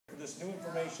just new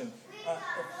information.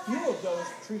 A few of those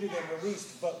treated and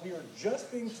released, but we are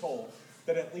just being told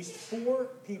that at least 4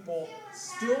 people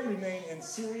still remain in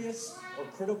serious or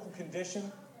critical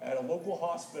condition at a local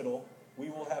hospital. We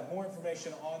will have more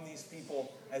information on these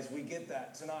people as we get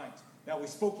that tonight. Now, we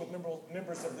spoke with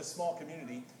members of this small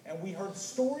community, and we heard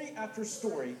story after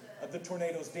story of the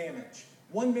tornado's damage.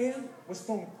 One man was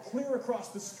thrown clear across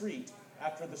the street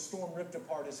after the storm ripped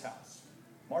apart his house.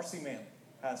 Marcy Mann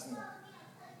has more.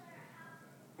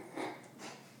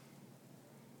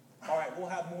 All right, we'll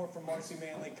have more from Marcy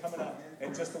Manley coming up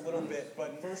in just a little bit.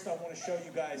 But first, I want to show you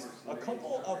guys a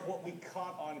couple of what we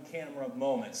caught on camera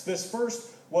moments. This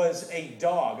first was a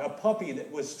dog, a puppy that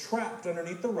was trapped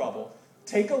underneath the rubble.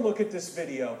 Take a look at this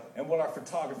video and what our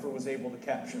photographer was able to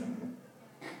capture.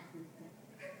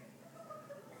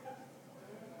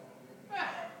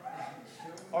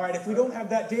 All right, if we don't have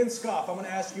that, Dan Scoff, I'm going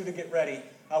to ask you to get ready.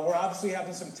 We're obviously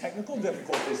having some technical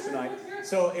difficulties tonight.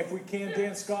 So if we can,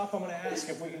 Dan Scoff, I'm going to ask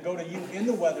if we can go to you in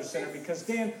the Weather Center, because,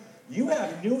 Dan, you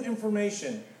have new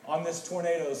information on this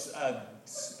tornado's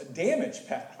damage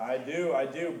path. I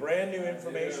do. Brand new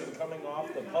information coming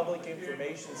off the public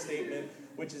information statement,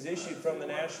 which is issued from the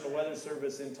National Weather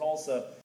Service in Tulsa.